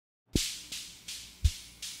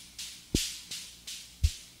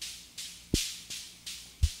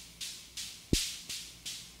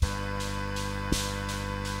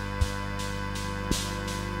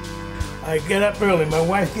I get up early. My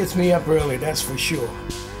wife gets me up early, that's for sure.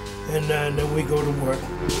 And then we go to work.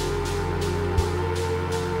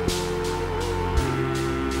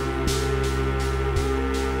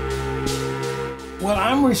 Well,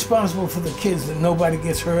 I'm responsible for the kids, that nobody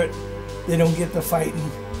gets hurt, they don't get to fighting.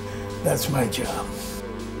 That's my job.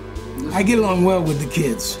 I get along well with the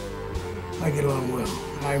kids. I get along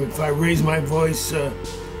well. If I raise my voice,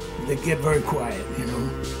 they get very quiet, you know.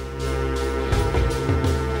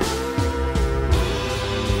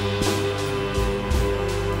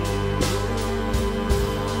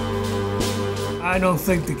 I don't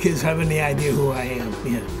think the kids have any idea who I am.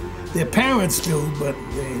 Yeah. Their parents do, but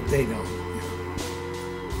they don't.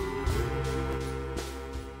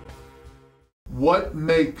 What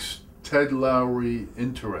makes Ted Lowry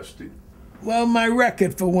interesting? Well, my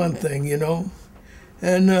record, for one thing, you know,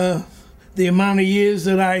 and the amount of years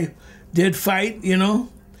that I did fight, you know,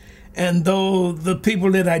 and though the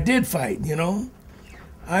people that I did fight, you know,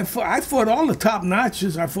 I fought all the top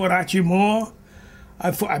notches. I fought Archie Moore.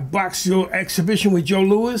 I boxed your exhibition with Joe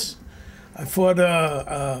Louis. I fought,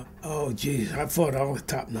 oh, geez, I fought all the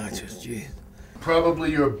top notches, geez.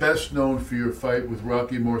 Probably you're best known for your fight with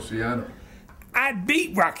Rocky Marciano. I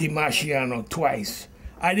beat Rocky Marciano twice.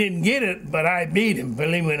 I didn't get it, but I beat him,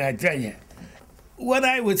 believe me when I tell you. What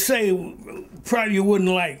I would say, probably you wouldn't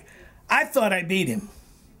like, I thought I beat him.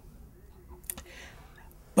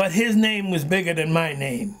 But his name was bigger than my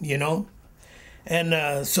name, you know?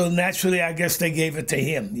 And so naturally, I guess they gave it to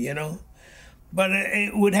him, you know? But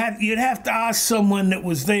you'd have to ask someone that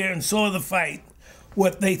was there and saw the fight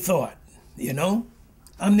what they thought, you know?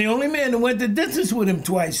 I'm the only man that went the distance with him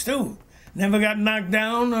twice, too. Never got knocked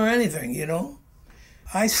down or anything, you know?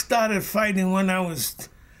 I started fighting when I was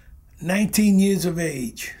 19 years of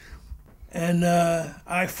age. And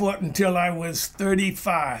I fought until I was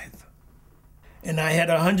 35. And I had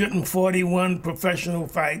 141 professional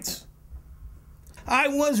fights. I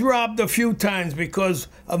was robbed a few times because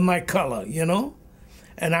of my color, you know?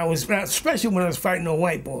 And I was, especially when I was fighting a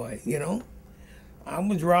white boy, you know? I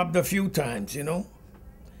was robbed a few times, you know?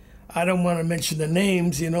 I don't want to mention the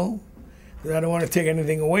names, you know? I don't want to take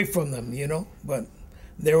anything away from them, you know? But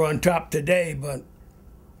they're on top today, but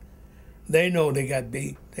they know they got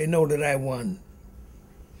beat. They know that I won.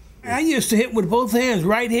 I used to hit with both hands,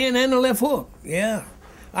 right hand and the left hook, yeah.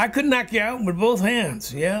 I could knock you out with both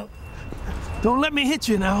hands, yeah. Don't let me hit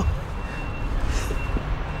you now.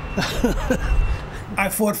 I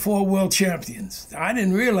fought 4 world champions. I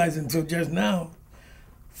didn't realize until just now.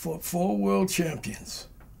 Fought 4 world champions.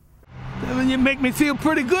 I mean, you make me feel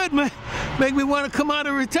pretty good, man. Make me want to come out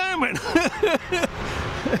of retirement.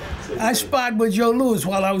 I sparred with Joe Louis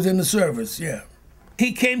while I was in the service, yeah.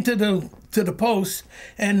 He came to the post,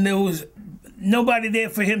 and there was nobody there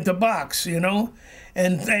for him to box, you know?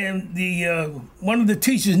 And one of the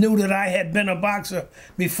teachers knew that I had been a boxer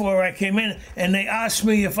before I came in, and they asked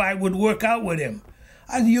me if I would work out with him.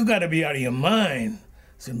 I said, you gotta be out of your mind. I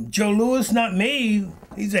said, Joe Louis, not me.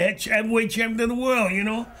 He's a heavyweight champion of the world, you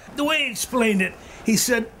know? The way he explained it, he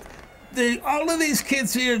said, all of these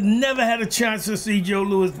kids here never had a chance to see Joe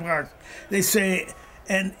Louis box. They say,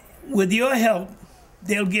 and with your help,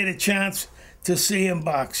 they'll get a chance to see him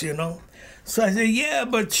box, you know? So I said, yeah,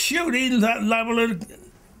 but shoot, he's liable to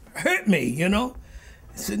hurt me, you know?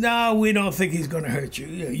 I said, no, we don't think he's gonna hurt you.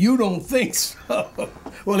 You don't think so?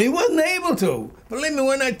 Well, he wasn't able to. Believe me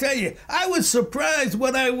when I tell you, I was surprised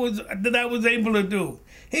that I was able to do.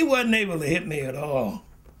 He wasn't able to hit me at all.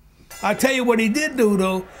 I'll tell you what he did do,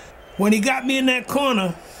 though. When he got me in that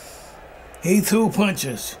corner, he threw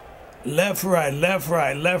punches. Left, right, left,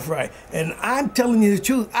 right, left, right. And I'm telling you the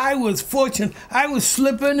truth, I was fortunate. I was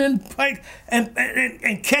slipping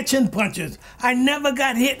and catching punches. I never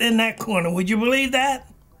got hit in that corner. Would you believe that?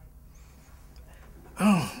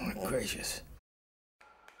 Oh, my gracious.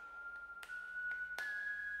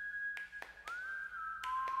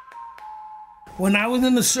 When I was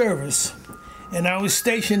in the service, and I was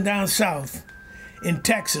stationed down south in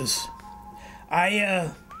Texas,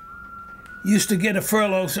 I used to get a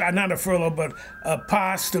furlough, not a furlough, but a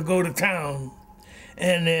pass to go to town.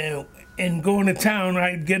 And going to town,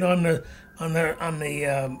 I'd get on the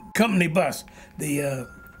company bus, the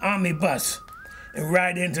Army bus, and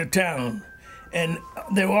ride into town. And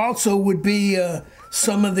there also would be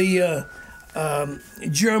some of the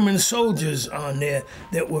German soldiers on there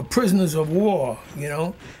that were prisoners of war, you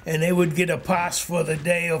know, and they would get a pass for the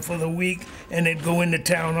day or for the week, and they'd go into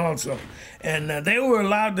town also. And they were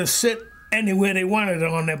allowed to sit anywhere they wanted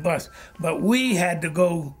on their bus, but we had to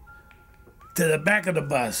go to the back of the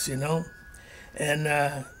bus, you know, and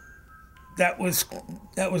that was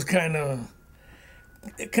kind of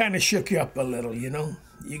it kind of shook you up a little, you know?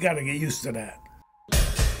 You got to get used to that.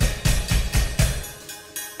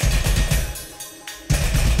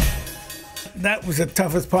 That was the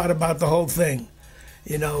toughest part about the whole thing,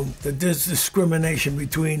 you know, the discrimination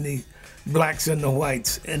between the blacks and the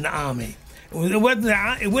whites in the Army. It wasn't the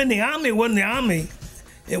Army,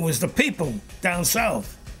 it was the people down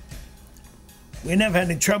south. We never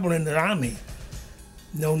had any trouble in the Army.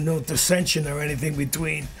 No dissension or anything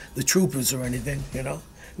between the troopers or anything, you know.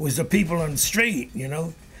 It was the people on the street, you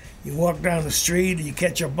know. You walk down the street, you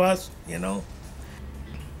catch a bus, you know.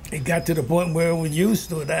 It got to the point where we used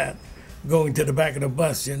to that, going to the back of the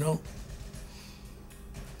bus, you know.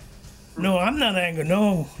 No, I'm not angry.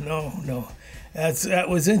 No. That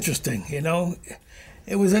was interesting, you know.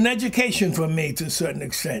 It was an education for me to a certain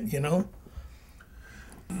extent, you know.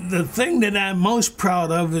 The thing that I'm most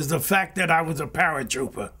proud of is the fact that I was a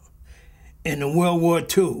paratrooper in World War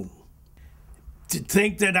II. To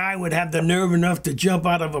think that I would have the nerve enough to jump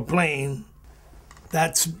out of a plane,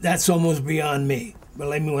 that's almost beyond me.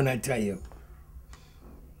 Believe me when I tell you.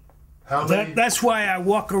 That's why I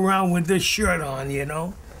walk around with this shirt on, you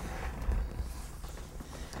know.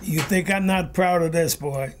 You think I'm not proud of this,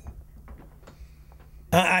 boy?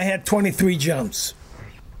 I had 23 jumps.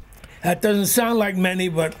 That doesn't sound like many,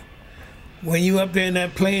 but when you up there in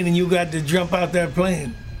that plane and you got to jump out that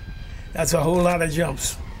plane, that's a whole lot of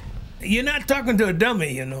jumps. You're not talking to a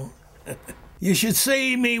dummy, you know. You should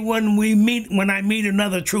see me when I meet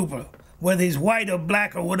another trooper, whether he's white or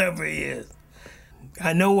black or whatever he is.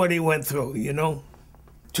 I know what he went through, you know.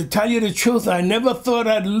 To tell you the truth, I never thought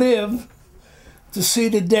I'd live to see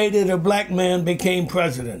the day that a black man became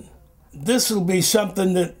president. This will be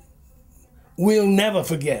something that we'll never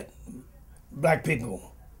forget, black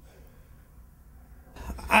people.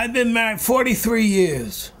 I've been married 43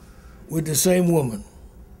 years with the same woman.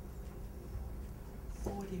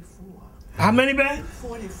 44. How many, man?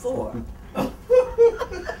 44. We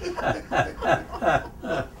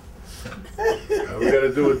got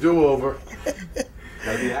to do a do-over.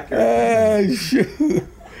 Gotta be accurate. Shoot.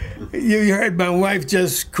 You heard my wife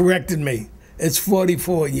just corrected me. It's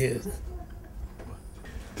 44 years.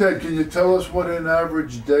 Ted, can you tell us what an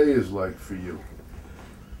average day is like for you?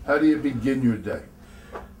 How do you begin your day?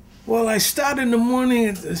 Well, I start in the morning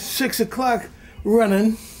at 6 o'clock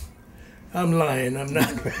running. I'm lying, I'm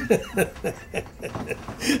not.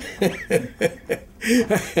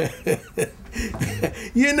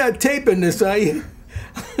 You're not taping this, are you?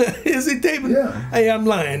 Is he taping? Yeah. Hey, I'm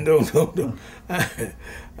lying. Don't.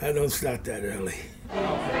 I don't start that early.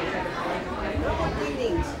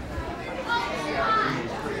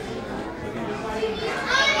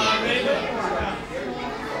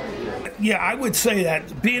 Yeah, I would say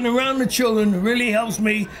that. Being around the children really helps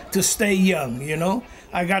me to stay young, you know?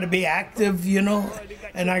 I got to be active, you know?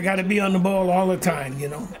 And I got to be on the ball all the time, you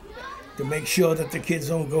know? To make sure that the kids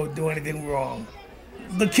don't go do anything wrong.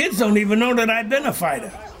 The kids don't even know that I've been a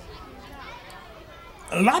fighter.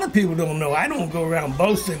 A lot of people don't know. I don't go around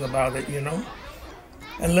boasting about it, you know?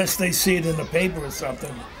 Unless they see it in the paper or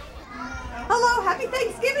something. Hello, happy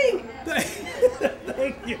Thanksgiving.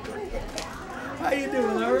 Thank you. How you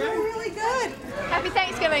doing, all right? Really good. Happy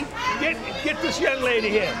Thanksgiving. Get this young lady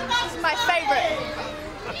here. This is my favorite.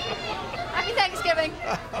 Happy Thanksgiving.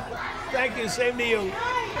 Thank you, same to you.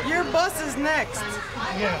 Your bus is next.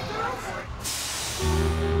 Yeah.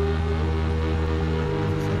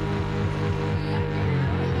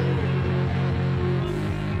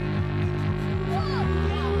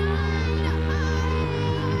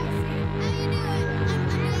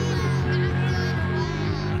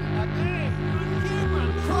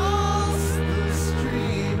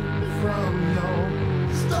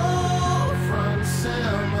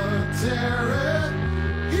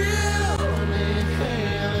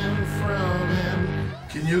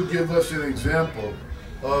 Can you give us an example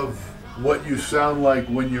of what you sound like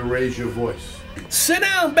when you raise your voice? Sit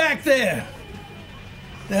down back there.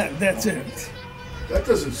 That's it. That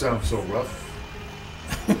doesn't sound so rough.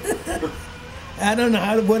 I don't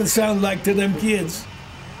know what it sounds like to them kids.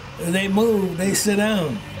 They move, they sit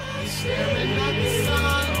down.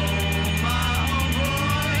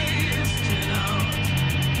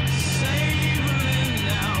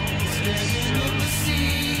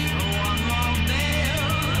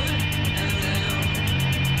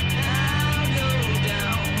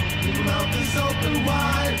 Open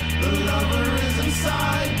wide, the lover is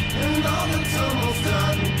inside, and all the tumult's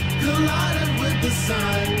done, collided with the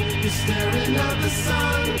sun. You're staring at the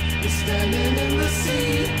sun, you're standing in the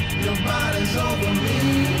sea, your body's over me.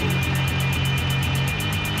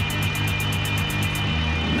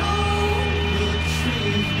 Know the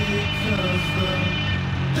truth because the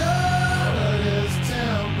Dirt is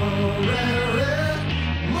temporary,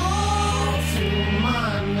 more to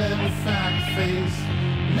mind than fact face.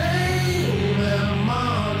 Name and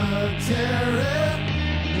monetary,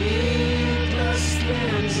 needless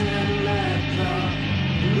spins and let the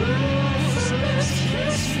ruthless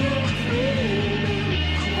kiss you creaming.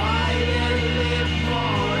 Quietly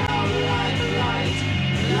pour out like light,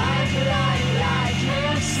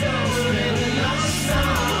 and so standing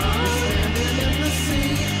outside, standing in the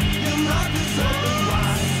sea, your mouth is open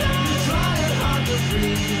wide, you're trying hard to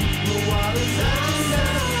breathe, the water's